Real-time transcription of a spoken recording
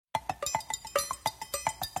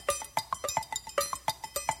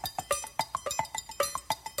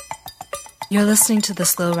You're listening to the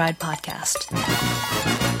Slow Ride Podcast.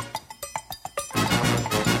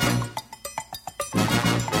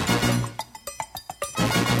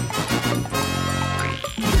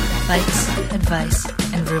 Bikes, advice,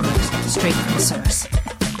 and rumors straight from the source.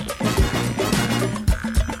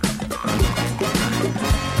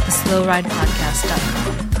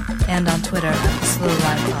 TheSlowRidePodcast.com and on Twitter at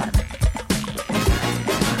TheSlowRidePod.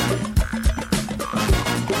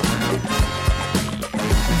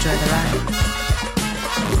 Enjoy the ride.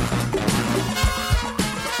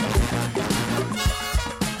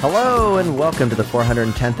 Hello and welcome to the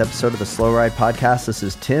 410th episode of the Slow Ride Podcast. This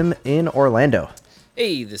is Tim in Orlando.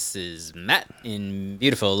 Hey, this is Matt in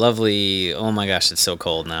beautiful, lovely, oh my gosh, it's so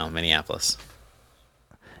cold now, Minneapolis.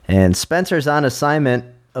 And Spencer's on assignment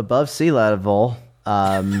above sea level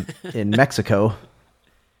in Mexico.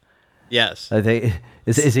 Yes. I think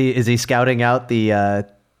is he scouting out the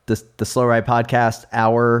Slow Ride Podcast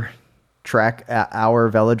our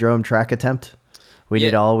velodrome track attempt? We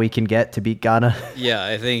did all we can get to beat Ghana. Yeah,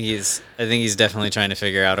 I think he's definitely trying to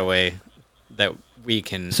figure out a way that we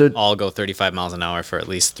can all go 35 miles an hour for at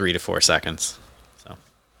least 3 to 4 seconds. So,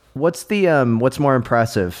 what's more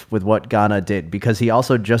impressive with what Ghana did? Because he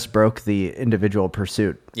also just broke the individual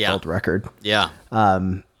pursuit world record. Yeah.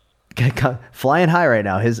 Flying high right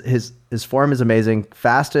now. His form is amazing.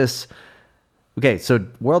 Fastest. Okay, so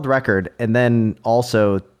world record, and then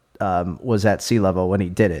also was at sea level when he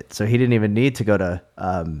did it. So he didn't even need to go to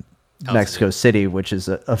Mexico City, which is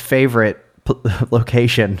a favorite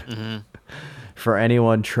location for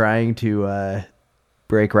anyone trying to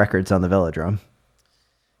break records on the velodrome.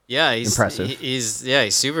 Yeah, he's impressive. He's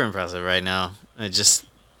super impressive right now.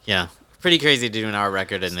 Pretty crazy to do an hour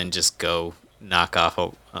record and then just go knock off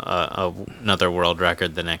another world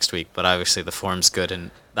record the next week. But obviously the form's good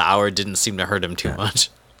and the hour didn't seem to hurt him too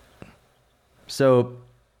much. So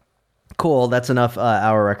cool. That's enough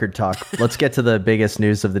hour record talk. Let's get to the biggest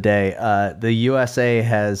news of the day. The USA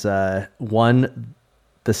has won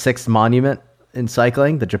the 6th monument in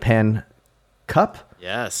cycling, the Japan Cup.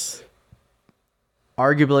 Yes.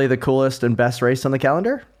 Arguably the coolest and best race on the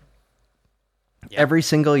calendar. Yep. Every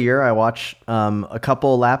single year I watch a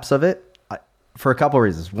couple laps of it for a couple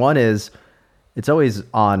reasons. One is it's always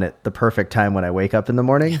on at the perfect time when I wake up in the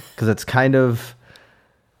morning because it's kind of,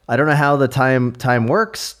 I don't know how the time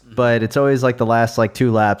works, but it's always like the last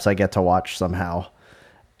 2 laps I get to watch somehow.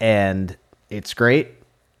 And it's great.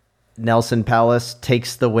 Nelson Palas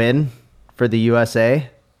takes the win for the USA,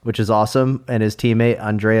 which is awesome. And his teammate,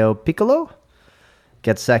 Andrea Piccolo,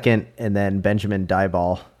 gets second. And then Benjamin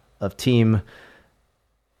Dyball of Team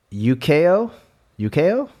UKO?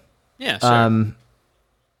 Yeah, sure.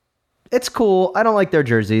 It's cool. I don't like their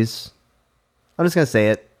jerseys. I'm just going to say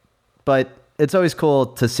it. But it's always cool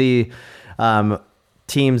to see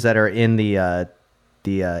teams that are in the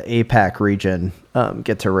APAC region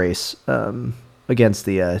get to race against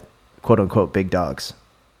the quote-unquote big dogs.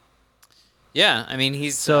 Yeah, I mean,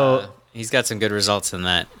 he's got some good results in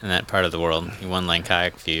that part of the world. He won Lang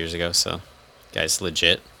Kayak a few years ago, so guy's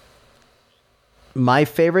legit. My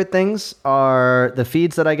favorite things are the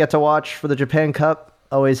feeds that I get to watch for the Japan Cup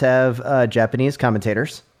always have Japanese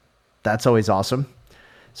commentators. That's always awesome.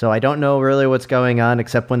 So I don't know really what's going on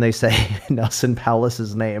except when they say Nelson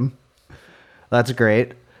Palas' name. That's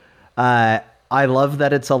great. I love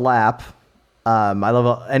that it's a lap. I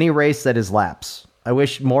love any race that is laps. I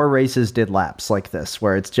wish more races did laps like this,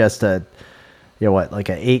 where it's just like an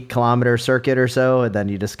 8-kilometer circuit or so, and then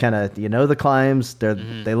you just kind of the climbs.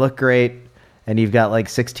 They look great, and you've got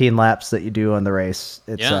 16 laps that you do on the race.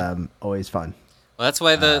 It's always fun. Well, that's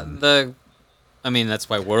why that's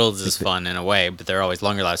why Worlds is fun in a way, but they're always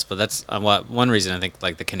longer laps. But that's one reason I think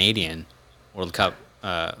the Canadian World Cup,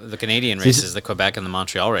 the Canadian races, the Quebec and the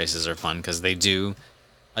Montreal races are fun because they do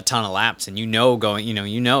a ton of laps, and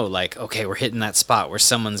okay, we're hitting that spot where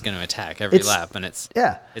someone's going to attack every lap, and it's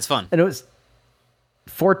fun. And it was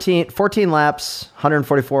 14 laps,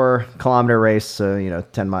 144 kilometer race, so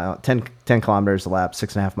 10 kilometers a lap,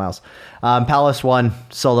 6.5 miles. Palas won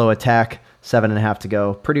solo attack, 7.5 to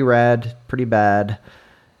go. Pretty rad, pretty bad,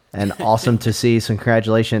 and awesome to see. So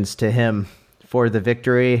congratulations to him for the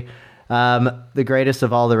victory. The greatest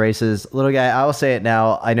of all the races. Little guy, I will say it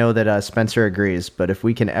now. I know that Spencer agrees, but if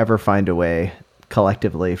we can ever find a way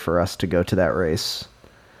collectively for us to go to that race,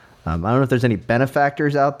 I don't know if there's any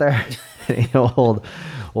benefactors out there, any old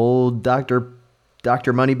Dr.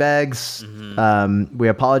 Moneybags. We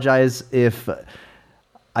apologize if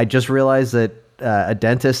I just realized that a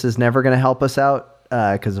dentist is never going to help us out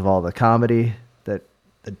because of all the comedy that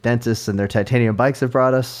the dentists and their titanium bikes have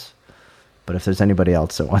brought us. But if there's anybody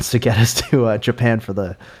else that wants to get us to Japan for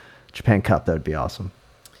the Japan Cup. That would be awesome.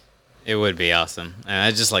 It would be awesome. And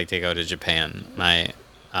I'd just like to go to Japan. My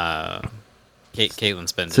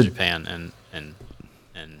Caitlin's been to Japan, and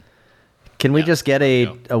can we just get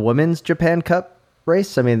a women's Japan Cup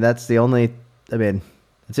race? I mean, that's the only. I mean,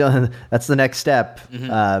 that's the next step.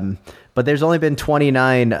 But there's only been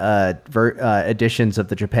 29 editions of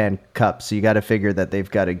the Japan Cup, so you got to figure that they've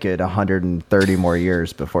got a good 130 more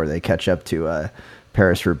years before they catch up to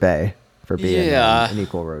Paris-Roubaix for being an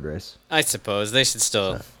equal road race. I suppose they should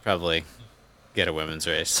still probably get a women's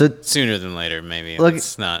race sooner than later. Maybe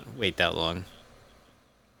let's not wait that long.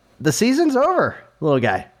 The season's over, little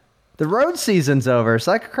guy. The road season's over.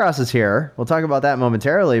 Cyclocross is here. We'll talk about that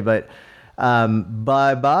momentarily, but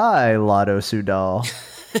bye-bye, Lotto Soudal.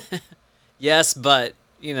 Yes, but,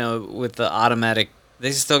 with the automatic...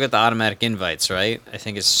 They still get the automatic invites, right? I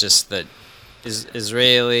think it's just that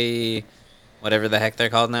Israeli... whatever the heck they're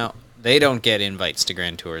called now, they don't get invites to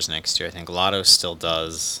Grand Tours next year. I think Lotto still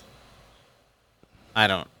does. I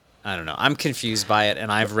don't know. I'm confused by it,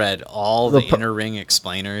 and I've read all the inner ring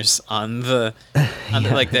explainers on that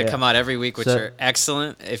come out every week, which are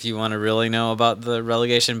excellent if you want to really know about the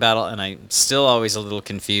relegation battle. And I'm still always a little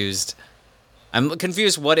confused. I'm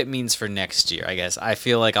confused what it means for next year. I guess I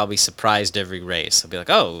feel like I'll be surprised every race. I'll be like,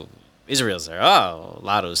 oh, Israel's there. Oh,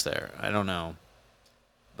 Lotto's there. I don't know,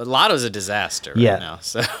 but Lotto's a disaster right now.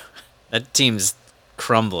 So that team's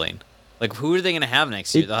crumbling. Like, who are they going to have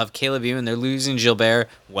next year? They'll have Caleb Ewan. They're losing Gilbert.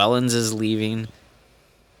 Wellens is leaving.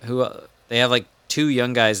 They have, like, 2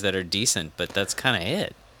 young guys that are decent, but that's kind of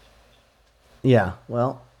it. Yeah,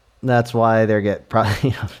 well, that's why they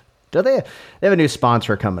probably... They have a new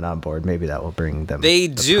sponsor coming on board. Maybe that will bring them... They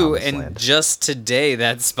do, and just today,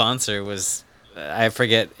 that sponsor was... I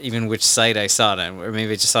forget even which site I saw it on, or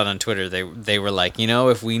maybe I just saw it on Twitter. They were like,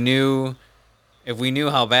 if we knew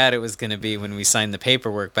how bad it was going to be when we signed the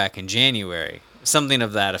paperwork back in January, something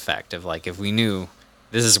of that effect, of like, if we knew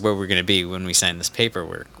this is where we're going to be when we signed this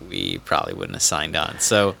paperwork, we probably wouldn't have signed on.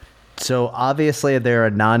 So obviously they're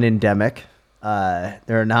a non-endemic,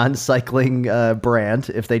 they're a non-cycling brand.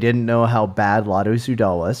 If they didn't know how bad Lotto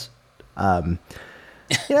Soudal was, do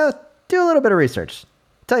a little bit of research.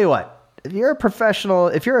 Tell you what, if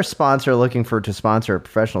you're a sponsor looking to sponsor a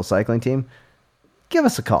professional cycling team, give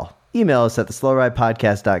us a call. Email us at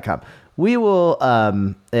theslowridepodcast.com. We will,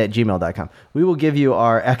 at gmail.com. We will give you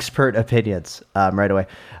our expert opinions right away.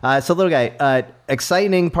 So, little guy,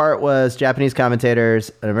 exciting part was Japanese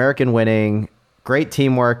commentators, an American winning, great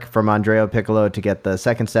teamwork from Andrea Piccolo to get the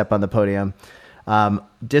second step on the podium.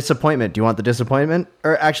 Disappointment. Do you want the disappointment?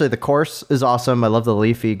 Or actually, the course is awesome. I love the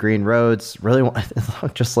leafy green roads.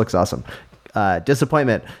 It just looks awesome.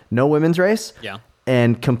 Disappointment. No women's race. Yeah.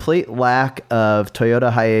 And complete lack of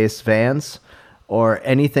Toyota Hiace vans or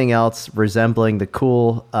anything else resembling the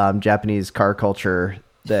cool Japanese car culture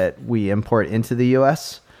that we import into the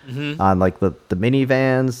U.S. On like the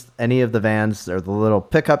minivans, any of the vans, or the little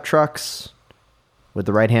pickup trucks with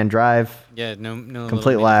the right-hand drive. Yeah, no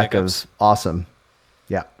complete lack of awesome.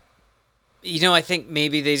 Yeah. I think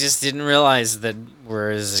maybe they just didn't realize that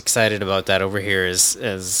we're as excited about that over here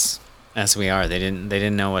as we are. They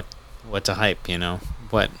didn't know what to hype,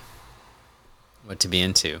 what to be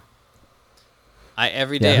into.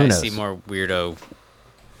 Every day I see more weird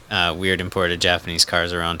imported Japanese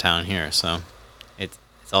cars around town here, so it's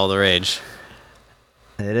all the rage.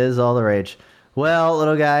 It is all the rage. Well,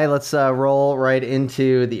 little guy, let's roll right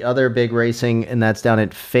into the other big racing, and that's down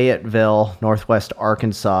at Fayetteville, Northwest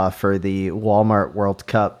Arkansas, for the Walmart World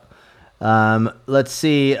Cup. Let's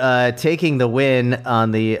see, taking the win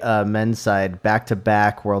on the men's side,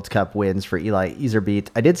 back-to-back World Cup wins for Eli Iserbyt.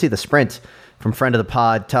 I did see the sprint from friend of the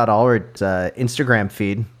pod, Todd Allred's Instagram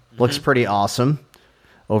feed. Looks pretty awesome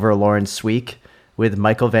over Lauren Sweek, with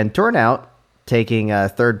Michael Van Toornout taking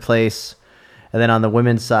third place. And then on the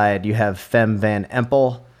women's side, you have Fem Van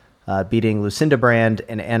Empel beating Lucinda Brand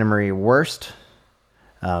and Annemarie Worst.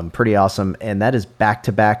 Pretty awesome. And that is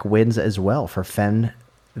back-to-back wins as well for Fem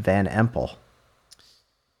Van Empel.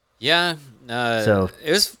 Yeah. So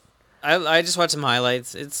it was. I just watched some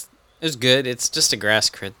highlights. It was good. It's just a grass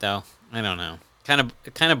crit though. I don't know.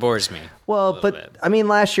 It kind of bores me. Well, but bit. I mean,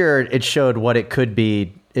 last year it showed what it could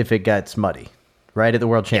be if it gets muddy, right, at the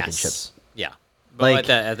World Championships. Yes. Yeah. But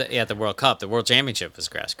at the World Cup, the World Championship was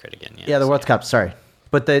grass crit again. Yeah, the World Cup. Sorry,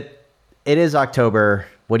 but it is October.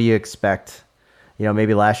 What do you expect?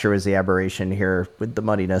 Maybe last year was the aberration here with the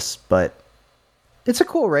muddiness, but it's a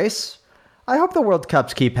cool race. I hope the World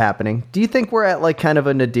Cups keep happening. Do you think we're at like kind of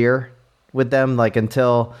a nadir with them, like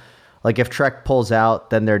until, like if Trek pulls out,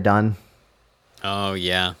 then they're done? Oh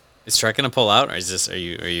yeah, is Trek gonna pull out, or is this? Are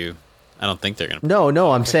you I don't think they're going to.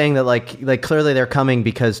 No, I'm saying that like clearly they're coming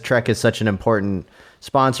because Trek is such an important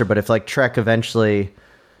sponsor. But if like Trek eventually,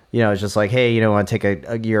 is just like, hey, want to take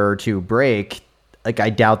a year or two break, like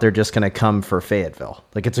I doubt they're just going to come for Fayetteville.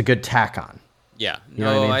 Like it's a good tack on. Yeah. You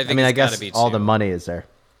know what I mean? think I guess all the money is there.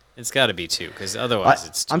 It's got to be two, because otherwise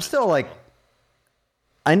it's too I'm much still trouble. like,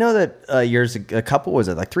 I know that a couple, was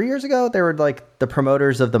it like 3 years ago? They were like the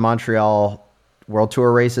promoters of the Montreal World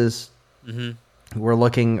Tour races. Were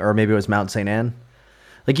looking, or maybe it was Mount St. Anne.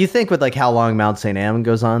 Like you think with like how long Mount St. Anne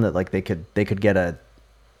goes on, that like they could get a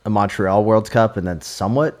Montreal World Cup and then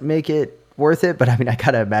somewhat make it worth it. But I mean, I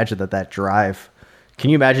gotta imagine that drive. Can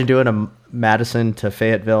you imagine doing a Madison to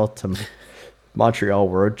Fayetteville to Montreal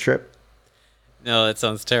road trip? No, that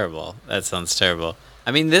sounds terrible.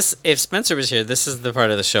 I mean, if Spencer was here, this is the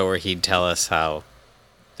part of the show where he'd tell us how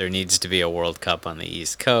there needs to be a World Cup on the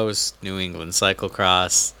East Coast, New England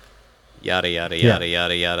cyclocross, yada yada yada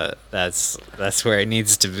yada yada. That's where it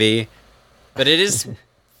needs to be. But it is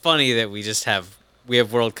funny that we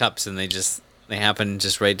have World Cups and they happen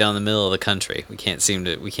just right down the middle of the country. We can't seem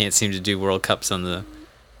to do World Cups on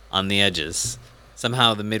the edges.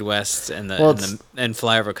 Somehow the Midwest and and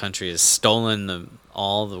flyover country has stolen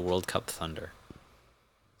all the World Cup thunder.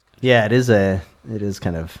 Yeah, it is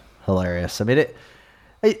kind of hilarious. I mean,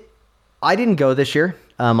 I didn't go this year.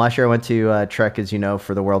 Last year I went to Trek, as you know,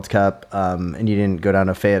 for the World Cup, and you didn't go down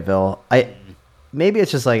to Fayetteville. Maybe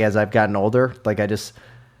it's just like as I've gotten older, like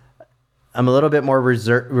I'm a little bit more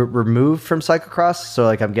removed from cyclocross, so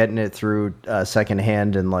like I'm getting it through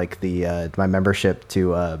secondhand and like my membership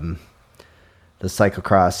to the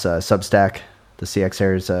cyclocross Substack, the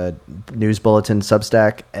CXR's news bulletin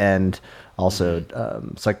Substack, and also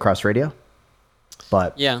cyclocross radio.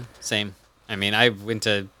 But yeah, same. I mean, I've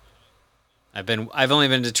only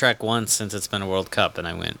been to Trek once since it's been a World Cup, and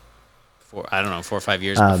I went 4 or 5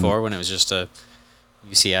 years before when it was just a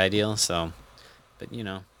UCI deal. So, but you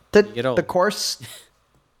get old. The course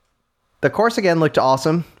again looked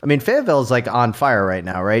awesome. I mean, Fayetteville is like on fire right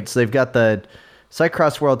now, right? So they've got the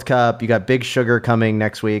Cyclocross World Cup. You got Big Sugar coming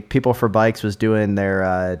next week. People for Bikes was doing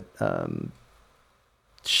their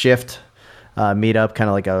shift meetup, kind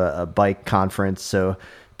of like a bike conference. So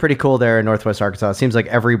pretty cool there in Northwest Arkansas. It seems like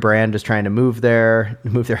every brand is trying to move their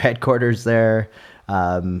headquarters there.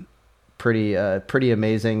 Pretty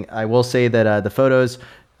amazing. I will say that the photos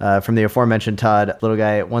from the aforementioned Todd Little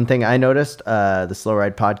Guy, one thing I noticed, the Slow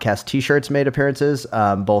Ride Podcast t-shirts made appearances,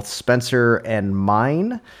 both Spencer and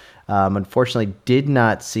mine. Unfortunately, did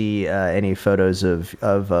not see any photos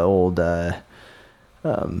of old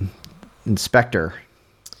Inspector.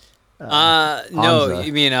 No, Hamza.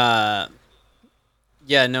 you mean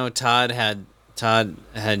yeah, no. Todd had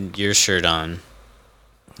your shirt on.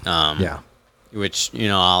 Yeah. Which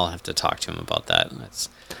I'll have to talk to him about that.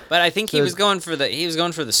 But I think he was going for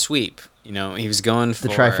the sweep. He was going for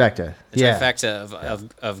the trifecta. Trifecta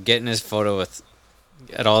of getting his photo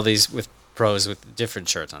at all these with pros with different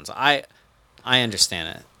shirts on. So I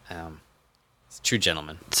understand it. It's a true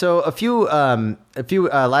gentleman. So a few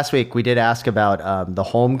last week we did ask about the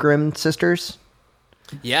Holmgren sisters.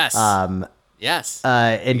 Yes. Yes.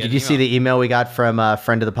 And did you see the email we got from a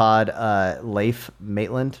friend of the pod, Leif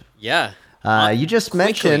Maitland? Yeah. You just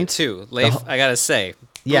mentioned too, Leif. I gotta say,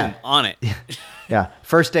 boom, on it. Yeah,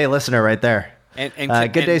 first day listener right there. And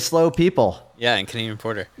good day, slow people. Yeah, and Canadian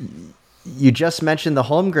Porter. You just mentioned the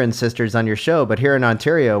Holmgren sisters on your show, but here in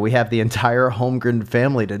Ontario, we have the entire Holmgren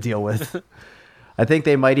family to deal with. I think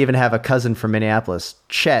they might even have a cousin from Minneapolis,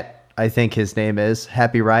 Chet, I think his name is.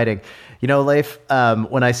 Happy riding. Leif,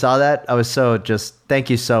 when I saw that, I was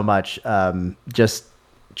thank you so much. Just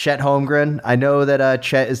Chet Holmgren. I know that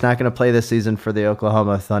Chet is not going to play this season for the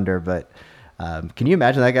Oklahoma Thunder, but can you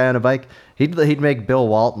imagine that guy on a bike? He'd make Bill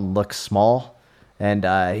Walton look small, and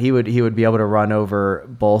he would be able to run over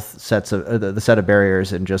both sets of the set of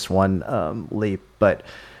barriers in just one leap. But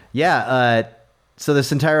yeah, so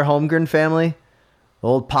this entire Holmgren family,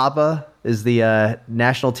 old Papa is the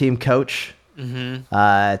national team coach.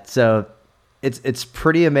 Mm-hmm. So it's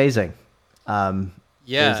pretty amazing. Yeah.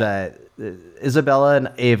 There's Isabella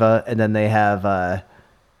and Ava, and then they have a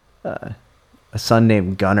son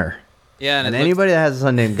named Gunner. Yeah, and anybody that has a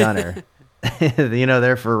son named Gunner,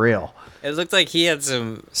 they're for real. It looked like he had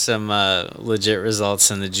some legit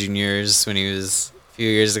results in the juniors when he was a few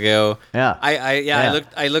years ago. Yeah.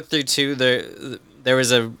 I looked through too. There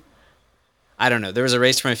was a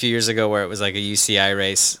race from a few years ago where it was like a UCI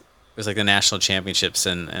race. It was like the national championships,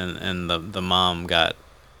 and the mom got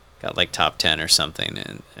like top 10 or something,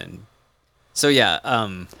 and so yeah,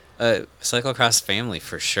 a cyclocross family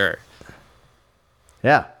for sure.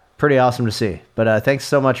 Yeah, pretty awesome to see. But thanks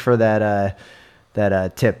so much for that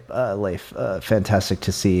tip, Leif. Fantastic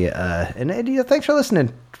to see. And thanks for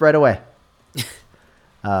listening right away.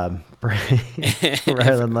 Rather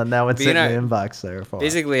than letting that one sit in the inbox there.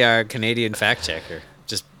 Basically, our Canadian fact checker,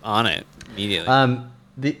 just on it immediately.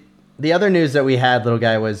 The other news that we had, little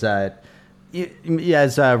guy, was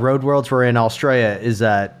as Road Worlds were in Australia, is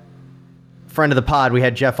friend of the pod. We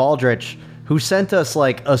had Jeff Aldrich, who sent us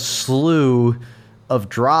like a slew of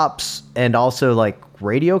drops and also like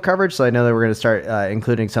radio coverage. So I know that we're going to start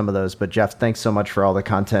including some of those. But Jeff, thanks so much for all the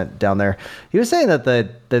content down there. He was saying that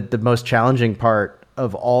the most challenging part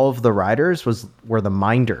of all of the riders were the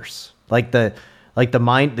minders, like the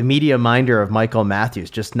media minder of Michael Matthews,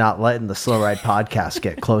 just not letting the Slow Ride podcast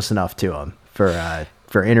get close enough to him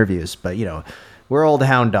for interviews. But we're old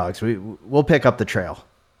hound dogs. We'll pick up the trail.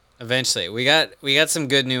 Eventually, we got some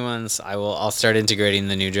good new ones. I'll start integrating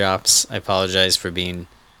the new drops. I apologize for being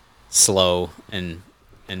slow and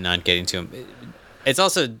not getting to them. It's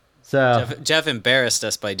also Jeff embarrassed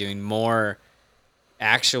us by doing more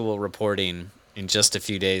actual reporting in just a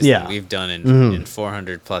few days than we've done in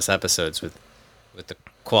 400 plus episodes with the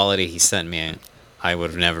quality he sent me. I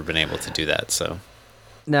would have never been able to do that. So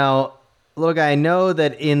now, little guy, I know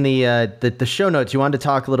that in the show notes you wanted to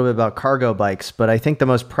talk a little bit about cargo bikes, but I think the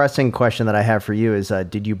most pressing question that I have for you is,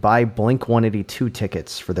 did you buy Blink 182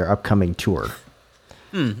 tickets for their upcoming tour?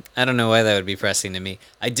 I don't know why that would be pressing to me.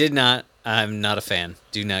 I did not. I'm not a fan.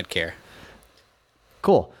 Do not care.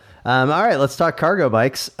 Cool. All right, let's talk cargo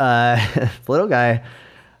bikes. Little guy,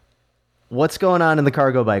 what's going on in the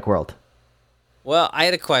cargo bike world? Well, I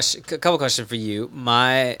had a couple questions for you.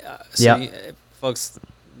 Folks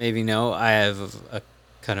maybe know I have a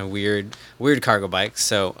kind of weird cargo bike.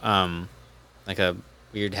 So, like a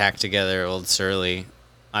weird hack together old Surly.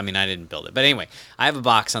 I mean, I didn't build it, but anyway, I have a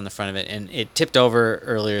box on the front of it, and it tipped over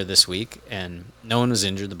earlier this week, and no one was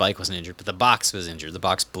injured. The bike wasn't injured, but the box was injured. The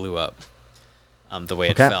box blew up. The way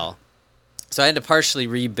it fell. So I had to partially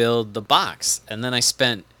rebuild the box. And then I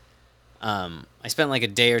spent like a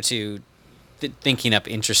day or two thinking up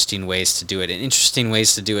interesting ways to do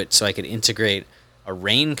it. So I could integrate a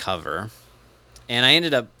rain cover. And I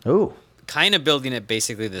ended up kind of building it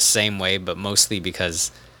basically the same way, but mostly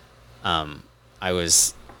because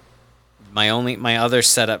this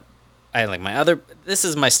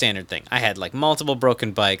is my standard thing. I had like multiple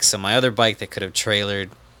broken bikes. So my other bike that could have trailered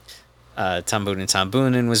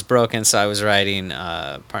Tambunan was broken, so I was riding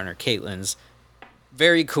partner Caitlin's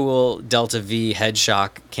very cool Delta V head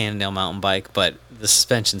shock Cannondale mountain bike, but the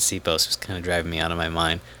suspension seat post was kind of driving me out of my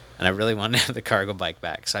mind, and I really wanted to have the cargo bike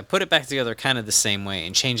back. So I put it back together kind of the same way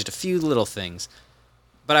and changed a few little things.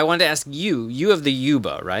 But I wanted to ask you have the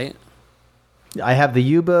Yuba, right? I have the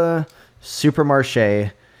Yuba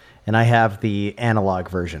Supermarché, and I have the analog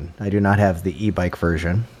version. I do not have the e-bike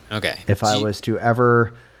version. Okay. If I was to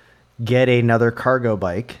ever get another cargo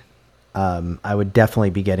bike, I would definitely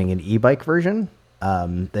be getting an e-bike version.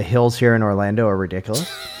 The hills here in Orlando are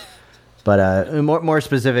ridiculous. But more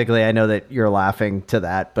specifically, I know that you're laughing to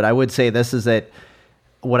that, but I would say this is that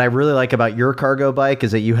what I really like about your cargo bike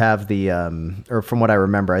is that you have the, or from what I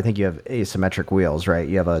remember, I think you have asymmetric wheels, right?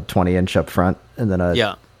 You have a 20-inch up front and then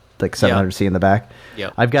like 700C in the back. Yeah.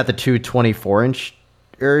 I've got the two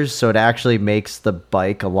 24-inchers, so it actually makes the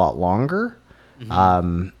bike a lot longer.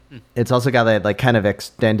 Mm-hmm. It's also got that like kind of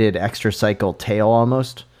extended extra cycle tail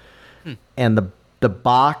almost. And the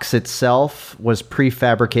box itself was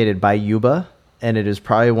prefabricated by Yuba, and it is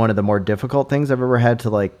probably one of the more difficult things I've ever had to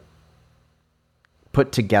like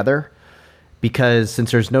put together, because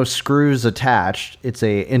since there's no screws attached, it's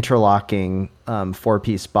a interlocking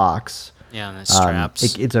 4-piece box. Yeah, and the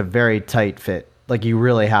straps. It's a very tight fit. Like you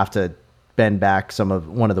really have to bend back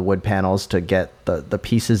one of the wood panels to get the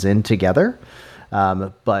pieces in together.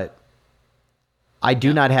 But I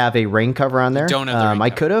do not have a rain cover on there. You don't have the rain cover. I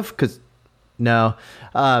could have, because no,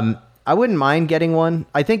 I wouldn't mind getting one.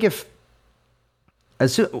 I think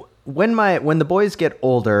when the boys get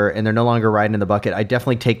older and they're no longer riding in the bucket, I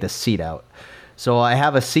definitely take the seat out. So I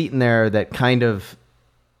have a seat in there that kind of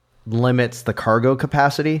limits the cargo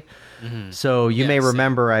capacity. Mm-hmm. So you may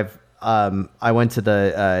remember I went to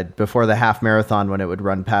the before the half marathon, when it would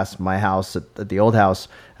run past my house at the old house,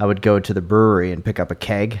 I would go to the brewery and pick up a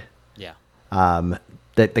keg. Yeah.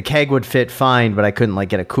 That the keg would fit fine, but I couldn't like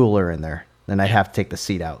get a cooler in there. Then I'd have to take the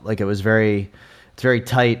seat out. Like it's very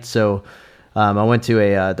tight. So I went to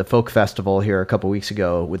the folk festival here a couple weeks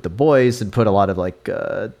ago with the boys and put a lot of like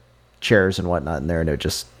chairs and whatnot in there, and it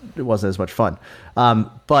wasn't as much fun.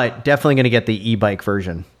 But definitely going to get the e-bike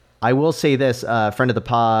version. I will say this, friend of the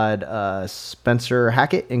pod, Spencer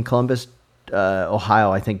Hackett in Columbus,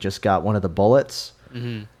 Ohio, I think, just got one of the Bullets.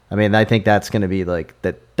 Mm-hmm. I mean, I think that's going to be like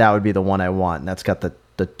that. That would be the one I want. And that's got the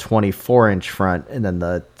 24-inch front and then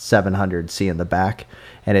the 700C in the back.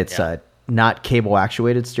 And it's not cable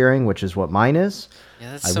actuated steering, which is what mine is.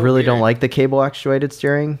 Yeah, that's I so really weird. don't like the cable actuated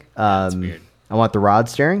steering. That's weird. I want the rod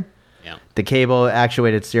steering. Yeah. The cable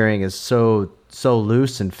actuated steering is so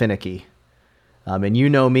loose and finicky. And you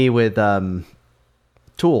know me with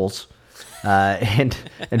tools and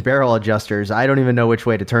barrel adjusters. I don't even know which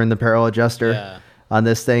way to turn the barrel adjuster on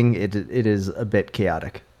this thing. It is a bit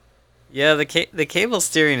chaotic. Yeah, the cable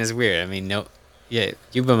steering is weird. I mean,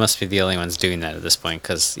 Yuba must be the only ones doing that at this point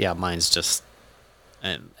because mine's just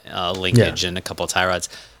a linkage and a couple of tie rods.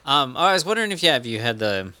 I was wondering if you had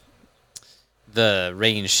the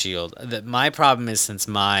range shield. My problem is since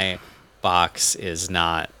my box is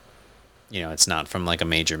not, it's not from like a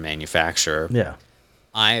major manufacturer. Yeah,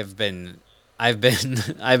 I've been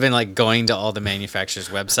like going to all the manufacturers'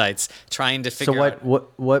 websites trying to figure out. So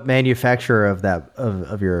what manufacturer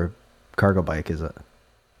of your cargo bike is it?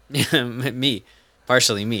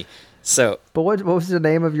 Partially me. So, but what was the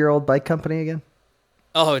name of your old bike company again?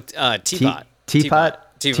 Oh, Teapot. Teapot.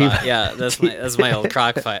 Yeah, that's my old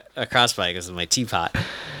cross bike. This is my Teapot.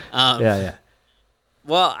 Yeah.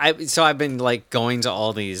 Well, I've been like going to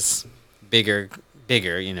all these bigger,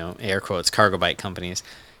 air quotes, cargo bike companies,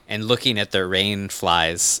 and looking at their rain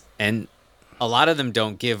flies, and a lot of them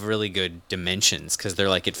don't give really good dimensions because they're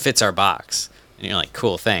like, it fits our box, and you're like,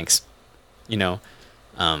 cool, thanks,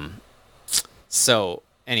 So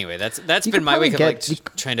anyway, that's been my week of like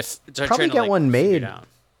trying to get one made.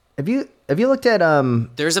 Have you looked at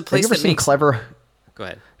There's a place that makes Clever. Go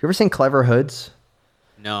ahead. You ever seen Clever Hoods?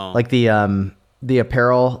 No. Like the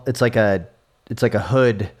apparel. It's like a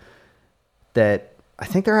hood that I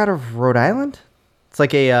think they're out of Rhode Island. It's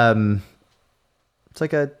like a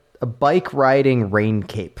bike riding rain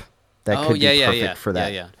cape that could be perfect for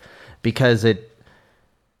that. Yeah. Because it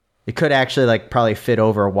could actually like probably fit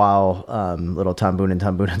over while little Tambun and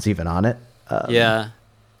Tambunan's even on it.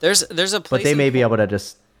 There's a place. But they may be able to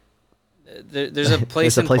just. There's a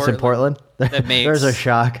place. There's a place in Portland. That makes. There's a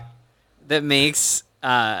shock. That makes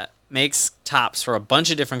tops for a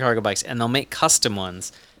bunch of different cargo bikes, and they'll make custom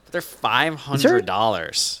ones. But they're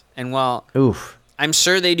 $500. And while I'm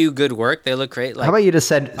sure they do good work, they look great. Like, how about you just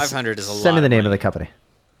send 500 is a lot. Send me the name of the company.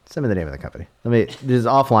 Send me the name of the company. This is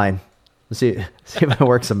offline. Let's see if it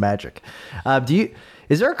works some magic.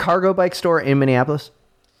 Is there a cargo bike store in Minneapolis?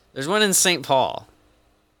 There's one in St. Paul.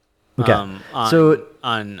 Okay.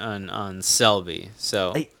 On Selby.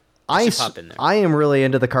 So I pop in there. I am really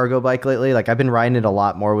into the cargo bike lately. Like I've been riding it a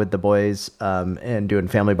lot more with the boys and doing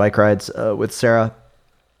family bike rides with Sarah.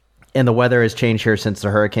 And the weather has changed here since the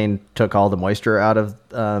hurricane took all the moisture out of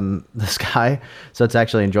the sky. So it's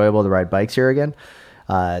actually enjoyable to ride bikes here again.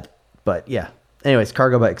 But yeah. Anyways,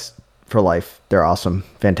 cargo bikes for life. They're awesome.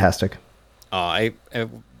 Fantastic. Oh, I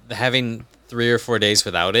having 3 or 4 days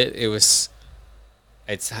without it,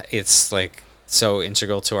 it's like so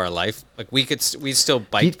integral to our life. Like we still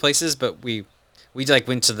bike places, but we like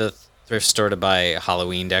went to the thrift store to buy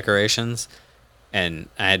Halloween decorations, and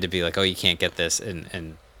I had to be like, oh, you can't get this,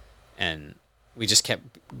 and we just kept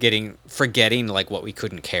forgetting like what we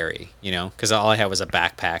couldn't carry, because all I had was a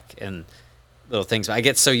backpack and little things. But I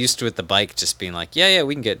get so used to it, the bike just being like, yeah,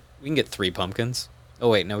 we can get 3 pumpkins. Oh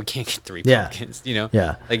wait, no, we can't get 3 pumpkins.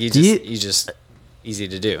 Yeah. Like you just easy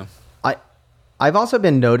to do. I've also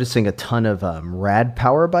been noticing a ton of rad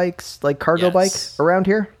power bikes, like cargo bikes around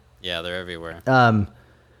here. Yeah, they're everywhere.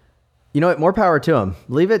 You know what? More power to them.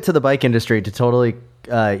 Leave it to the bike industry to totally,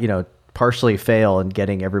 partially fail in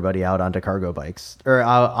getting everybody out onto cargo bikes or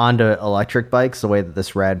onto electric bikes the way that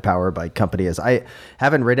this rad power bike company is. I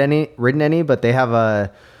haven't ridden any, but they have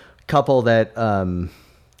a couple that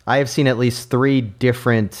I have seen at least 3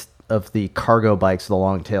 different of the cargo bikes with a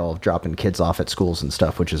long tail dropping kids off at schools and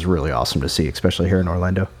stuff, which is really awesome to see, especially here in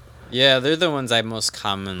Orlando. Yeah, they're the ones I most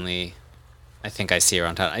commonly, I think I see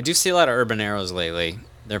around town. I do see a lot of Urban Arrows lately.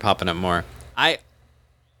 They're popping up more. I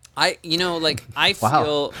feel.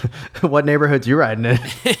 What neighborhoods you riding in?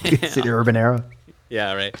 You see the Urban Arrow?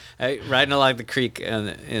 Yeah, right. Riding along the creek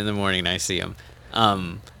in the morning, I see them.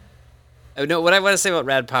 No, what I want to say about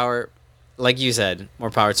Rad Power, like you said, more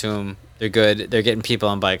power to them. They're good. They're getting people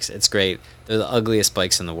on bikes. It's great. They're the ugliest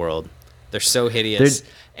bikes in the world. They're so hideous.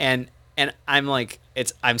 And I'm like,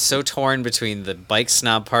 I'm so torn between the bike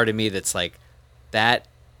snob part of me that's like, that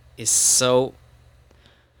is so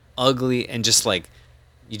ugly, and just like,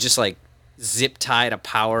 you just like zip tied a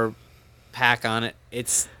power pack on it.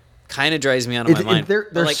 It's kind of drives me out of my mind. They're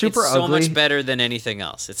like, super it's so ugly. much better than anything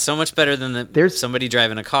else. It's so much better than somebody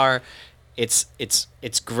driving a car.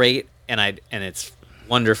 it's great, and it's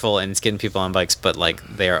wonderful, and it's getting people on bikes, but like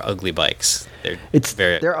they are ugly bikes.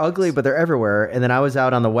 They're ugly, but they're everywhere. And then I was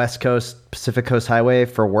out on the West Coast Pacific Coast Highway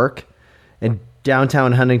for work, in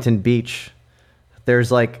downtown Huntington Beach.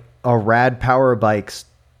 There's like a Rad Power Bikes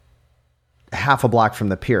half a block from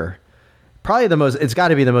the pier. Probably it's got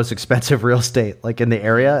to be the most expensive real estate like in the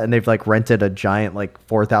area, and they've like rented a giant like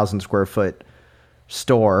 4,000 square foot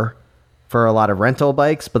store for a lot of rental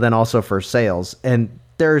bikes, but then also for sales. And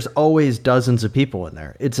there's always dozens of people in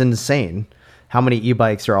there. It's insane how many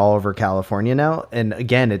e-bikes are all over California now. And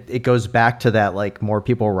again, it goes back to that, like, more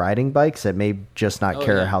people riding bikes that may just not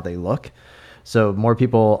care how they look. So more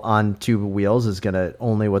people on two wheels is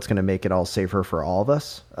what's going to make it all safer for all of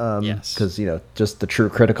us. Yes. Because, just the true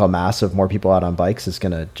critical mass of more people out on bikes is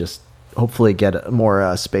going to just hopefully get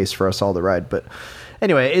more space for us all to ride. But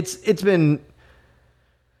anyway, it's been,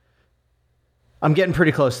 I'm getting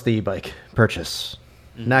pretty close to the e-bike purchase.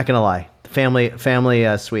 Not going to lie.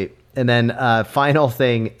 Family suite. And then final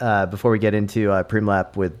thing before we get into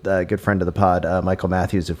Premlap with a good friend of the pod, Michael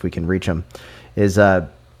Matthews, if we can reach him, is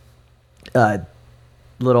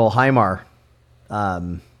little Heimar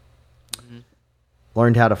learned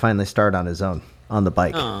how to finally start on his own on the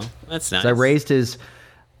bike. Oh, that's nice. So I raised his.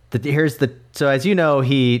 So as you know,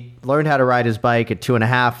 he learned how to ride his bike at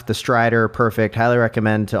 2.5. The Strider, perfect. Highly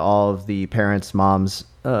recommend to all of the parents, moms,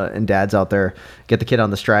 and dads out there. Get the kid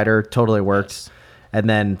on the Strider. Totally works. Nice. And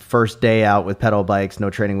then first day out with pedal bikes, no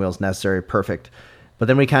training wheels necessary. Perfect. But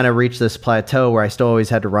then we kind of reached this plateau where I still always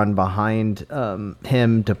had to run behind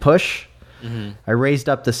him to push. Mm-hmm. I raised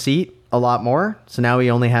up the seat a lot more. So now he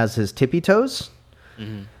only has his tippy toes.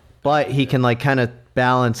 Mm-hmm. But he can like kind of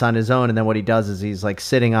balance on his own. And then what he does is he's like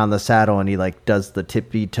sitting on the saddle and he like does the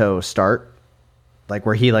tippy toe start. Like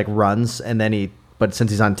where he like runs and then but since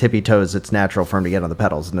he's on tippy toes, it's natural for him to get on the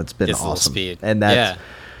pedals. And it's been Gets awesome. Speed. And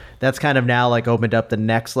that's kind of now like opened up the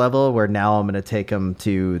next level where now I'm going to take him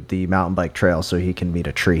to the mountain bike trail so he can meet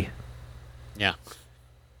a tree. Yeah.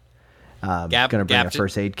 Going to bring a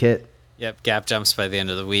first aid kit. Yep. Gap jumps by the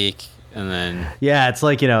end of the week. And then. Yeah. It's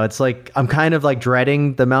like, it's like, I'm kind of like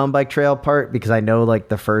dreading the mountain bike trail part because I know like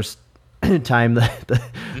the first time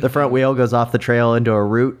the front wheel goes off the trail into a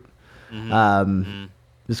root, it's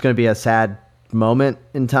going to be a sad moment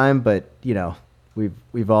in time, but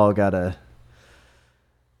we've all got to,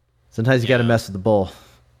 sometimes you got to mess with the bull.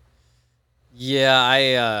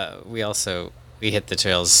 Yeah, we hit the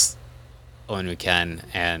trails when we can,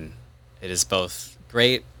 and it is both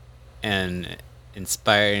great and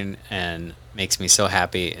inspiring and makes me so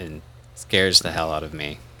happy and scares the hell out of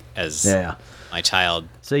me as my child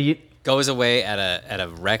goes away at a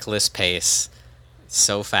reckless pace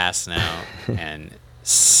so fast now and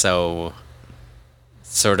so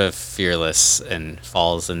sort of fearless and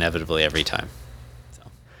falls inevitably every time.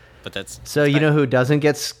 But that's so you know who doesn't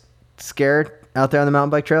get scared out there on the mountain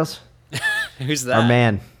bike trails? Who's that?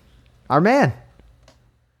 Our man.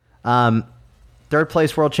 Third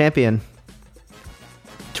place world champion,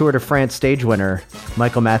 Tour de France stage winner,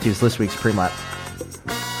 Michael Matthews. This week's Premlap.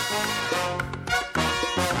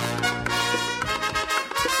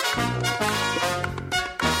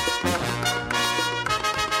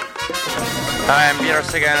 Hi, I'm Peter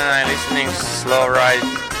Sagan and I'm listening to Slow Ride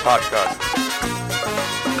podcast.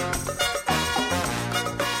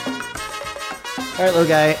 All right, little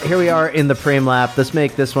guy, here we are in the Premlap. Let's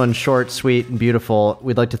make this one short, sweet, and beautiful.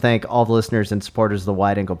 We'd like to thank all the listeners and supporters of the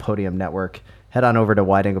Wide Angle Podium Network. Head on over to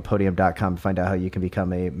wideanglepodium.com to find out how you can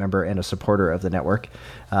become a member and a supporter of the network.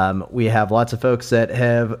 We have lots of folks that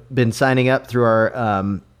have been signing up through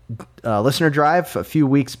our listener drive a few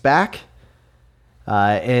weeks back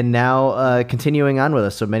and now continuing on with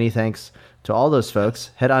us. So many thanks to all those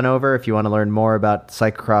folks. Head on over if you want to learn more about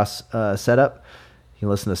Cyclocross setup. You can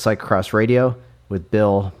listen to Cyclocross Radio with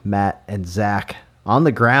Bill, Matt, and Zach on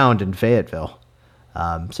the ground in Fayetteville.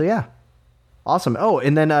 So yeah, awesome. Oh,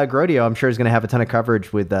 and then Grodio, I'm sure, is going to have a ton of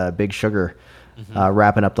coverage with Big Sugar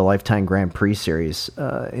wrapping up the Lifetime Grand Prix series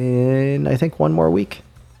in, I think, one more week.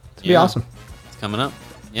 It's going to be awesome. It's coming up.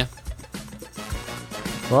 Yeah.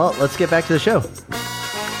 Well, let's get back to the show.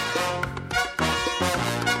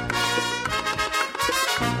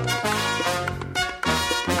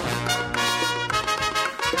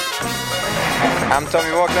 I'm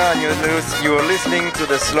Tommy Walker, and you're listening to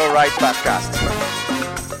the Slow Ride podcast.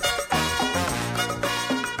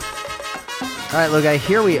 All right, look,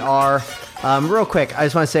 here we are. Real quick, I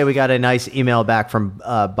just want to say we got a nice email back from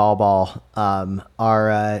Ball,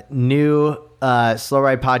 our new Slow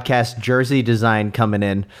Ride podcast jersey design coming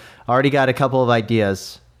in. Already got a couple of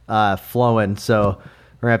ideas flowing, so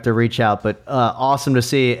we're gonna have to reach out. But awesome to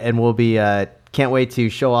see, and we'll be can't wait to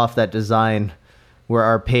show off that design where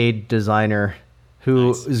our paid designer,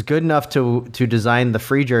 who is good enough to design the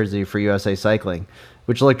free jersey for USA Cycling,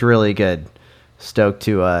 which looked really good. Stoked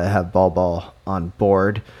to have Ball on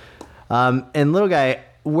board. And little guy,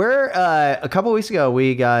 we're a couple weeks ago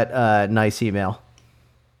we got a nice email.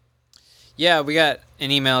 Yeah, we got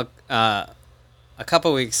an email a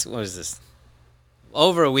couple weeks. What was this?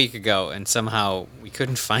 Over a week ago, and somehow we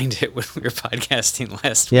couldn't find it when we were podcasting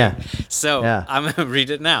last week. So I'm gonna read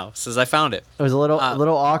it now. It says I found it. It was a little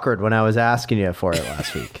awkward when I was asking you for it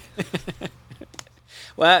last week.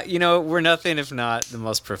 Well, we're nothing if not the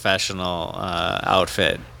most professional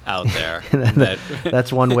outfit out there.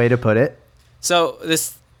 That's one way to put it. So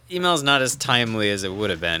this email is not as timely as it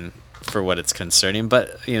would have been for what it's concerning,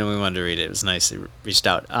 but we wanted to read it. It was nice. It reached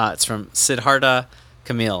out. It's from Siddhartha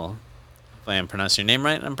Camille. If I am pronouncing your name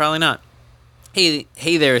right, I'm probably not. Hey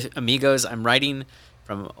there, amigos. I'm writing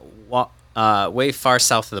from way far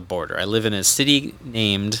south of the border. I live in a city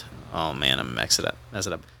named, oh man, I'm mess it up.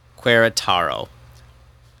 Querétaro.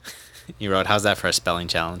 You wrote, how's that for a spelling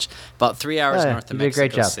challenge? About 3 hours north of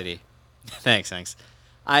Mexico City. Thanks.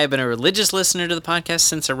 I have been a religious listener to the podcast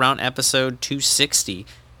since around episode 260,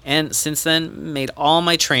 and since then made all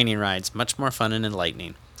my training rides much more fun and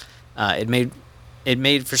enlightening. It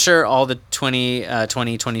made for sure all the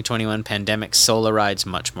 2021 pandemic solo rides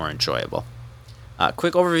much more enjoyable.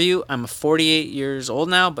 Quick overview, I'm 48 years old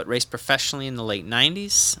now, but raced professionally in the late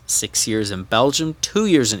 90s, 6 years in Belgium, 2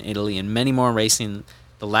 years in Italy, and many more racing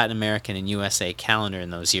the Latin American and USA calendar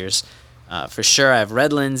in those years. For sure, I have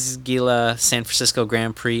Redlands, Gila, San Francisco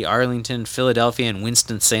Grand Prix, Arlington, Philadelphia, and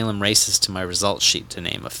Winston-Salem races to my results sheet, to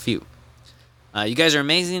name a few. You guys are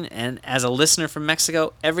amazing, and as a listener from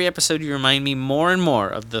Mexico, every episode you remind me more and more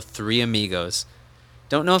of The Three Amigos.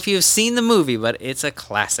 Don't know if you've seen the movie, but it's a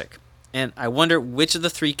classic. And I wonder which of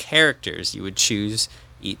the three characters you would choose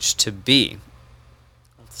each to be.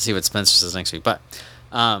 Let's see what Spencer says next week. But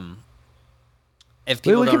if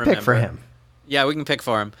people don't remember, pick for him. Yeah, we can pick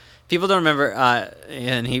for him. People don't remember,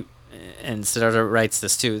 and Siddhartha writes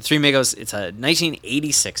this too. Three Amigos, it's a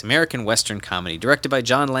 1986 American Western comedy directed by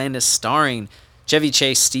John Landis, starring Chevy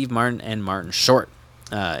Chase, Steve Martin, and Martin Short.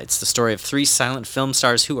 It's the story of three silent film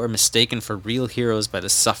stars who are mistaken for real heroes by the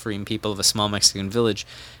suffering people of a small Mexican village,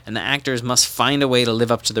 and the actors must find a way to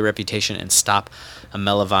live up to their reputation and stop a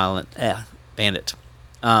malevolent bandit.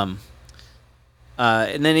 And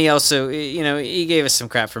then he also, he gave us some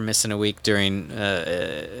crap for missing a week during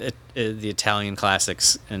the Italian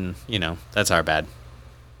classics, and, that's our bad.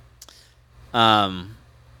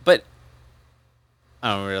 But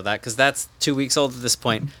I don't read that because that's 2 weeks old at this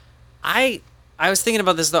point. I was thinking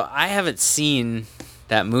about this, though. I haven't seen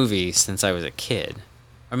that movie since I was a kid,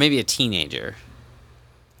 or maybe a teenager.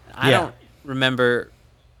 I don't remember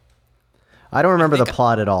the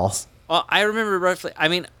plot at all. Well, I remember roughly. I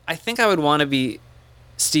mean, I think I would want to be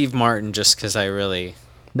Steve Martin just because I really...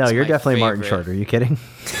 No, you're definitely Martin Short. Are you kidding?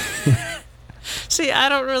 See, I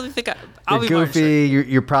don't really think I'll be goofy.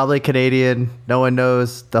 You're probably Canadian. No one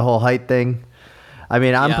knows the whole height thing. I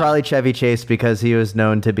mean, I'm probably Chevy Chase because he was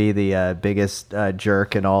known to be the biggest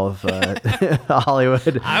jerk in all of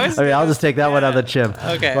Hollywood. I'll just take that one out of the chin.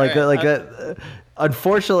 Okay.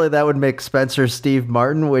 Unfortunately, that would make Spencer Steve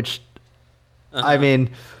Martin, which, I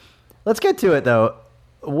mean, let's get to it, though.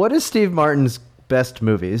 What is Steve Martin's best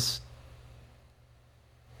movies?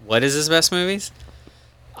 What is his best movies?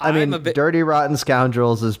 I mean, Dirty Rotten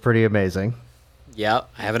Scoundrels is pretty amazing. Yeah,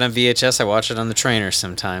 I have it on VHS. I watch it on the trainer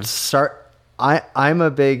sometimes. I'm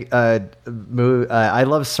a big I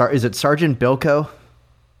love is it Sergeant Bilko?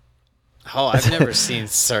 Oh, I've never seen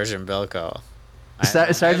Sergeant Bilko.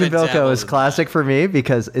 Sergeant Bilko is classic for me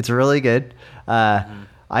because it's really good.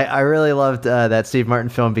 I really loved that Steve Martin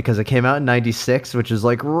film because it came out in '96, which is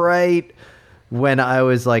like right when I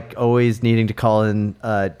was like always needing to call in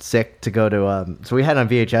sick to go to. So we had it on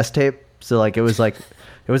VHS tape. So like it was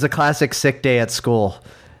a classic sick day at school.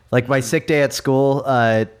 Like my sick day at school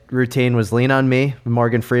routine was Lean on Me with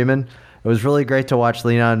Morgan Freeman. It was really great to watch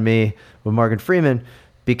Lean on Me with Morgan Freeman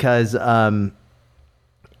because the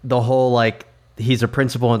whole like he's a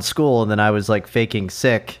principal in school and then I was like faking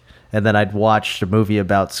sick and then I'd watch a movie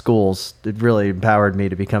about schools. It really empowered me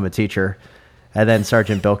to become a teacher. And then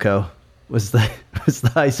Sergeant Bilko was the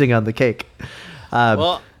icing on the cake.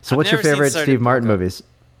 So what's your favorite Steve Martin movies?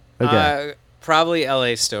 Okay. Probably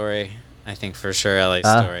L.A. Story. I think for sure L.A.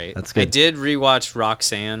 Story. That's good. I did rewatch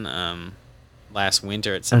Roxanne last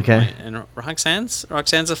winter at some point, and Roxanne's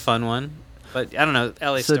a fun one. But I don't know,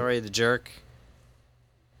 L.A. Story, The Jerk.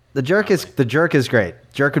 The Jerk is great.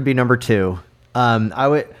 Jerk would be number 2. I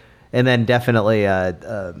would, and then definitely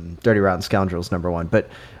Dirty Rotten Scoundrels #1. But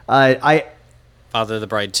I Father of the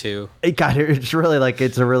Bride 2. it's really like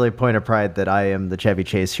it's a really point of pride that I am the Chevy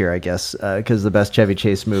Chase here, I guess, because the best Chevy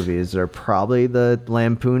Chase movies are probably the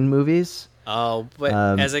Lampoon movies. Oh, but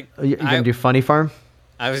you gonna do Funny Farm?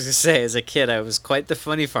 I was gonna say, as a kid, I was quite the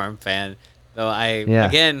Funny Farm fan. Though I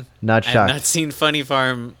not I have shocked. not seen Funny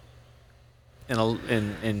Farm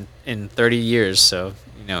in 30 years. So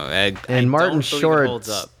I Martin don't believe it holds Short's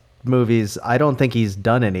up. movies, I don't think he's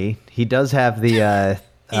done any. He does have the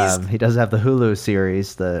he does have the Hulu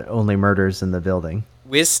series, the Only Murders in the Building,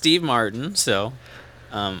 With Steve Martin. So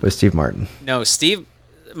with Steve Martin. no,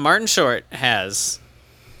 Martin Short has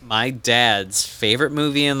my dad's favorite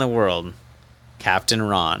movie in the world, Captain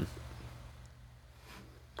Ron,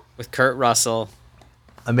 with Kurt Russell.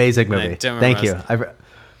 Amazing movie. Thank you. I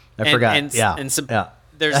forgot.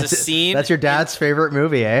 There's a scene. That's your dad's favorite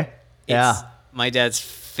movie, eh? It's my dad's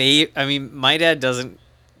favorite. I mean, my dad doesn't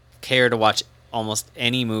care to watch almost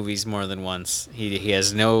any movies more than once. He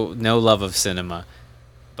has no love of cinema.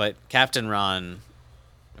 But Captain Ron,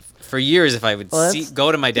 for years, if I would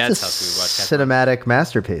go to my dad's house, we would watch Captain Ron. Cinematic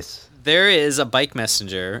masterpiece. There is a bike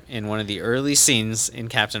messenger in one of the early scenes in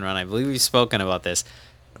Captain Ron. I believe we've spoken about this.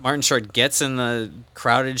 Martin Short gets in the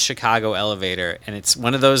crowded Chicago elevator, and it's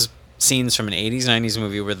one of those scenes from an 80s, 90s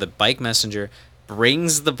movie where the bike messenger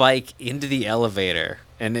brings the bike into the elevator,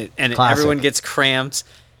 and everyone gets cramped.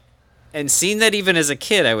 And seeing that even as a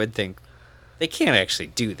kid, I would think, they can't actually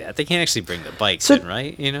do that. They can't actually bring the bikes in,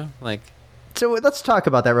 right? So let's talk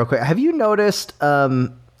about that real quick. Have you noticed,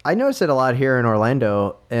 I noticed it a lot here in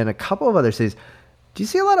Orlando and a couple of other cities. Do you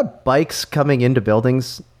see a lot of bikes coming into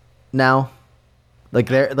buildings now? Like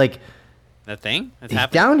they're like that thing that's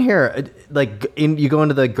happening down here. You go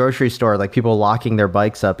into the grocery store, like people locking their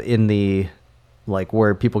bikes up in the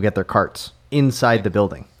where people get their carts inside the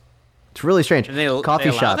building. It's really strange.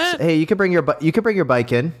 Coffee shops. That? Hey, you could bring your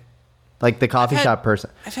bike in, like the coffee shop person.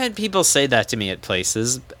 I've had people say that to me at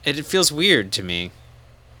places. It feels weird to me.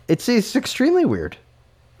 It's extremely weird.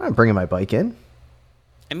 I'm bringing my bike in.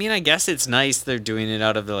 I mean, I guess it's nice they're doing it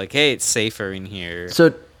out of the hey, it's safer in here.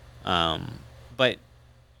 So, but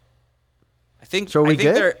I think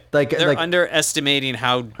good? They're underestimating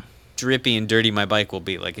how drippy and dirty my bike will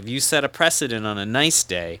be. Like if you set a precedent on a nice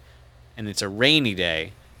day, and it's a rainy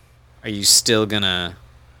day, are you gonna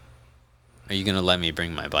let me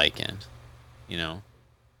bring my bike in? Yeah.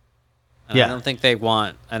 I don't think they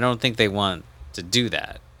want to do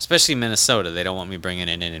that. Especially Minnesota, they don't want me bringing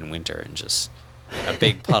it in winter and just a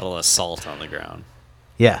big puddle of salt on the ground.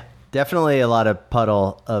 Yeah, definitely a lot of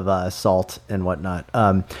puddle of salt and whatnot.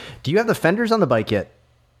 Do you have the fenders on the bike yet?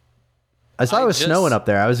 I saw it was snowing up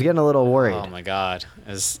there. I was getting a little worried. Oh my god,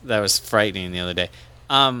 that was frightening the other day.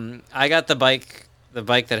 I got the bike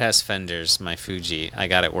that has fenders, my Fuji. I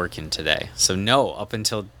got it working today. So no, up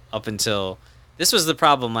until this was the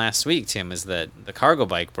problem last week, Tim, is that the cargo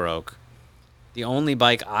bike broke. The only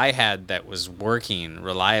bike I had that was working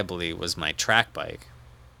reliably was my track bike.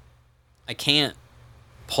 I can't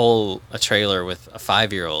pull a trailer with a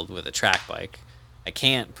 5-year-old with a track bike. I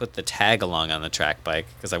can't put the tag along on the track bike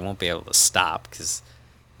because I won't be able to stop because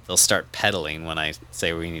they'll start pedaling when I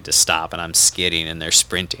say we need to stop and I'm skidding and they're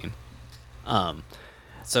sprinting.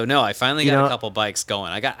 So no, I finally got a couple bikes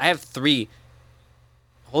going. I have 3.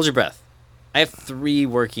 Hold your breath. I have 3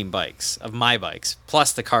 working bikes of my bikes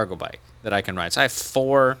plus the cargo bike that I can ride. So I have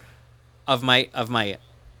 4 of my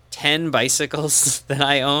 10 bicycles that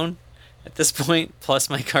I own at this point, plus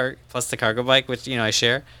the cargo bike, which I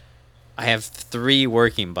share. I have 3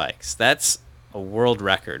 working bikes. That's a world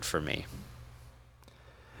record for me.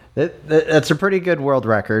 That's a pretty good world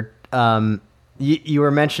record. You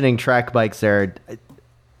were mentioning track bikes there.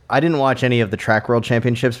 I didn't watch any of the track world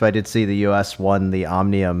championships, but I did see the U.S. won the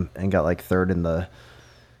Omnium and got third in the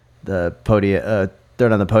podium.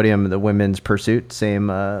 Third on the podium, the women's pursuit, same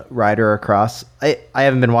rider across. I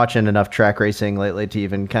haven't been watching enough track racing lately to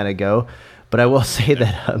even kind of go, but I will say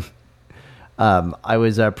that I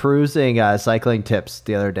was perusing cycling tips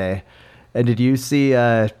the other day, and did you see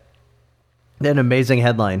an amazing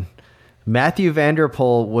headline? Matthew Van Der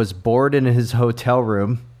Poel was bored in his hotel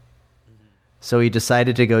room, so he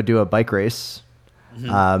decided to go do a bike race,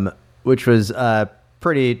 which was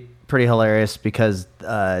pretty hilarious because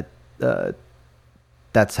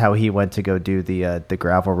that's how he went to go do the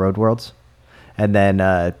gravel road worlds, and then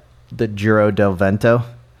the Giro del Vento.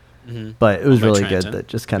 Mm-hmm. But it was really Trenton. Good. That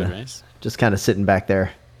just kind of sitting back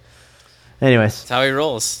there. Anyways, that's how he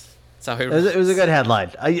rolls. It was a good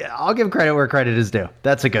headline. I'll give credit where credit is due.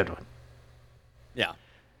 That's a good one. Yeah.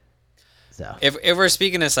 So if we're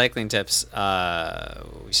speaking of cycling tips,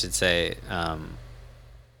 we should say, oh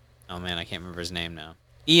man, I can't remember his name now.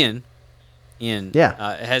 Ian,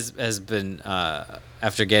 has been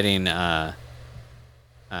after getting crapped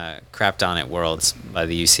on at Worlds by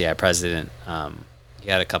the UCI president. He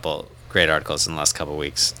had a couple great articles in the last couple of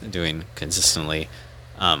weeks, doing consistently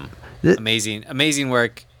amazing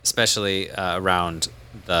work, especially around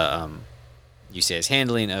the UCI's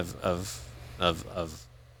handling of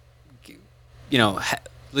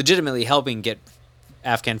legitimately helping get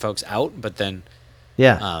Afghan folks out, but then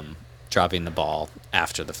dropping the ball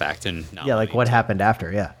after the fact and not like what happened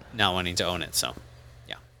after, not wanting to own it. So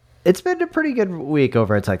it's been a pretty good week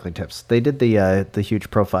over at Cycling Tips. They did the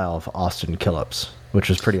huge profile of Austin Killups, which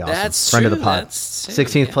was pretty awesome. That's Friend true. of the pod, That's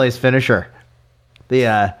 16th place finisher,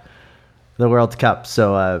 the World Cup.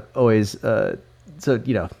 So always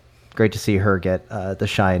great to see her get the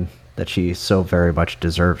shine that she so very much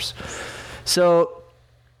deserves. So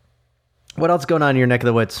what else going on in your neck of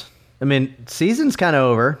the woods? I mean, season's kind of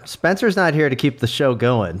over. Spencer's not here to keep the show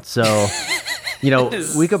going, so.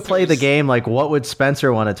 We could play the game like, what would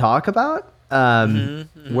Spencer want to talk about?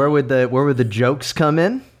 Where would the jokes come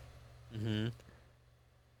in?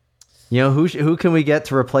 Who can we get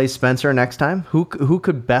to replace Spencer next time? Who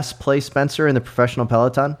could best play Spencer in the professional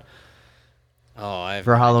peloton? Oh, I have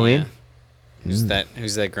for no Halloween. Idea.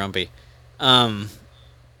 Who's that grumpy? Oh.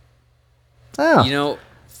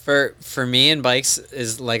 For me and bikes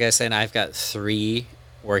is like I said, I've got 3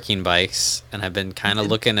 working bikes, and I've been kind of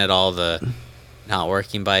looking at all the not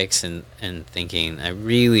working bikes and thinking I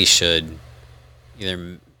really should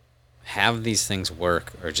either have these things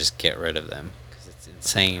work or just get rid of them because it's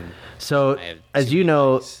insane. So as you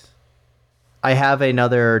know, I have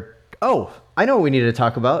another. Oh, I know what we need to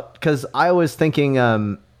talk about because I was thinking.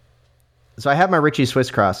 So I have my Ritchie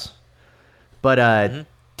Swiss Cross, but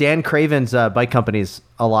Dan Craven's bike company's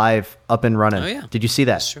alive, up and running. Oh yeah, did you see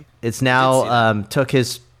that? That's true. It's now took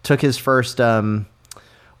his first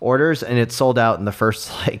orders, and it sold out in the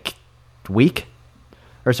first week.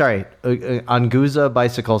 Or sorry, on Guza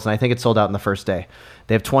bicycles, and I think it sold out in the first day.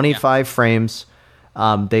 They have 25 frames.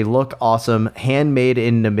 They look awesome, handmade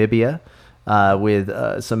in Namibia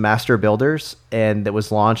with some master builders, and that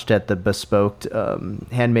was launched at the Bespoke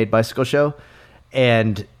Handmade Bicycle Show.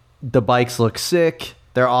 And the bikes look sick.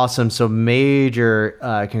 They're awesome. So major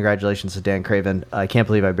congratulations to Dan Craven. I can't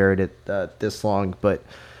believe I buried it this long, but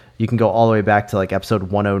you can go all the way back to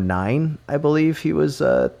episode 109, I believe he was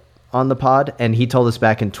on the pod. And he told us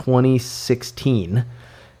back in 2016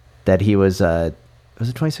 that he was it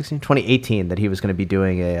 2016? 2018 that he was going to be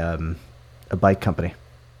doing a bike company.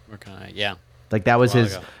 Working on it, yeah. That was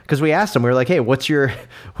his, because we asked him, we were like, hey, what's your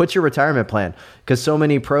retirement plan? Because so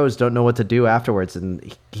many pros don't know what to do afterwards.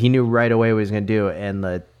 And he knew right away what he was going to do.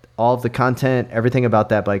 And all of the content, everything about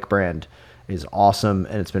that bike brand is awesome.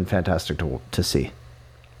 And it's been fantastic to see.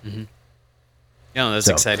 Mm-hmm. Yeah, that's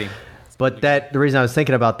exciting. But the reason I was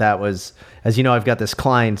thinking about that was, as you know, I've got this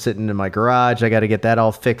Klein sitting in my garage. I got to get that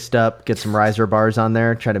all fixed up, get some riser bars on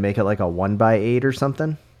there, try to make it like a 1x8 or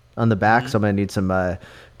something on the back. So I'm going to need some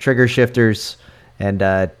trigger shifters and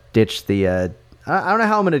ditch the... I don't know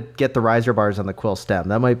how I'm going to get the riser bars on the quill stem.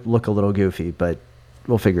 That might look a little goofy, but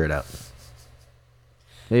we'll figure it out.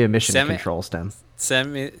 Maybe a mission control stem.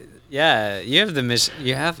 Send me... Yeah, you have the mission...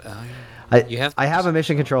 You have... I have a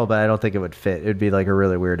mission control, but I don't think it would fit. It would be like a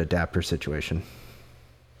really weird adapter situation.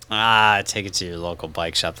 Take it to your local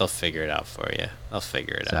bike shop. They'll figure it out for you. They'll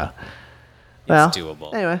figure it out. It's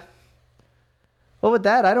doable. Anyway. Well, with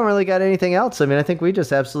that, I don't really got anything else. I mean, I think we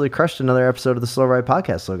just absolutely crushed another episode of the Slow Ride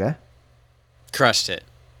Podcast, slow guy. Crushed it.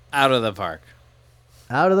 Out of the park.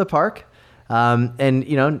 Out of the park. And,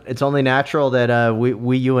 it's only natural that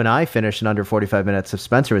you and I finish in under 45 minutes. If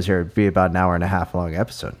Spencer was here, it'd be about an hour and a half long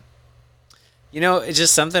episode. It's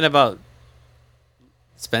just something about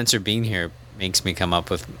Spencer being here makes me come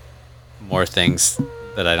up with more things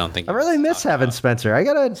that I don't think. I really miss having Spencer.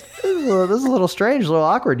 This is a little strange, a little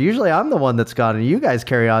awkward. Usually I'm the one that's gone, and you guys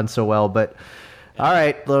carry on so well. But all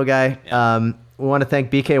right, little guy. Yeah. We want to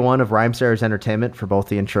thank BK1 of Rhymesayers Entertainment for both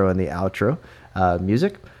the intro and the outro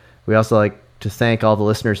music. We also like to thank all the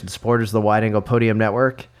listeners and supporters of the Wide Angle Podium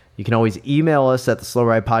Network. You can always email us at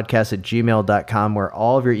theslowridepodcast@gmail.com, where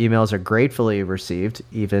all of your emails are gratefully received,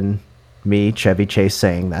 even me, Chevy Chase,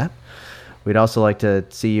 saying that. We'd also like to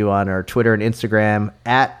see you on our Twitter and Instagram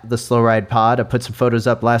at The Slow Ride Pod. I put some photos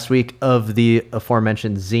up last week of the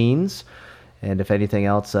aforementioned zines. And if anything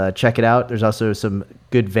else, check it out. There's also some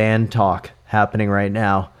good van talk happening right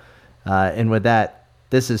now. And with that,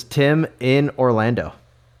 this is Tim in Orlando.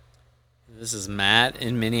 This is Matt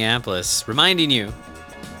in Minneapolis, reminding you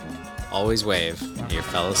always wave at your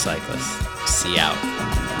fellow cyclists. See you out.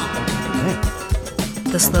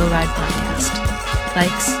 The Slow Ride Podcast.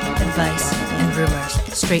 Bikes, advice, and rumors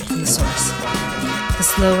straight from the source.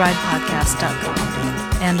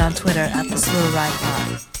 TheSlowRidePodcast.com and on Twitter at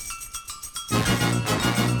TheSlowRidePod.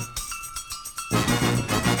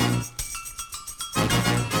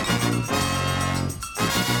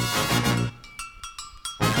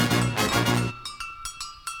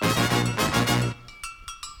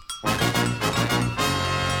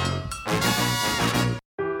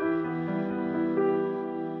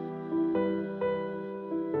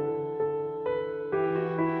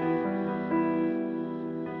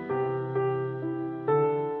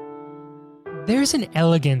 There's an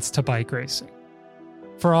elegance to bike racing.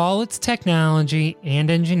 For all its technology and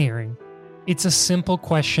engineering, it's a simple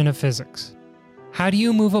question of physics. How do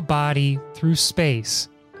you move a body through space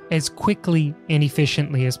as quickly and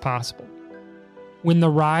efficiently as possible? When the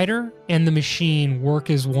rider and the machine work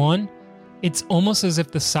as one, it's almost as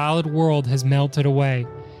if the solid world has melted away,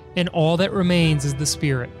 and all that remains is the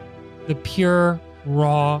spirit, the pure,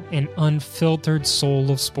 raw, and unfiltered soul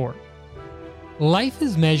of sport. Life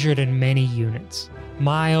is measured in many units: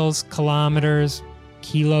 miles, kilometers,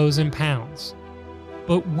 kilos, and pounds.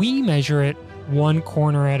 But we measure it one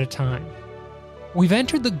corner at a time. We've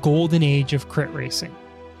entered the golden age of crit racing,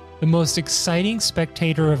 the most exciting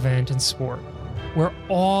spectator event in sport, where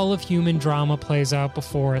all of human drama plays out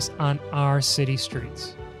before us on our city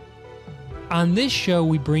streets. On this show,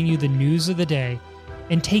 we bring you the news of the day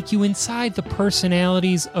and take you inside the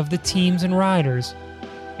personalities of the teams and riders,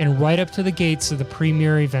 and right up to the gates of the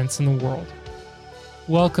premier events in the world.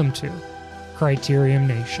 Welcome to Criterium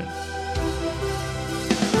Nation.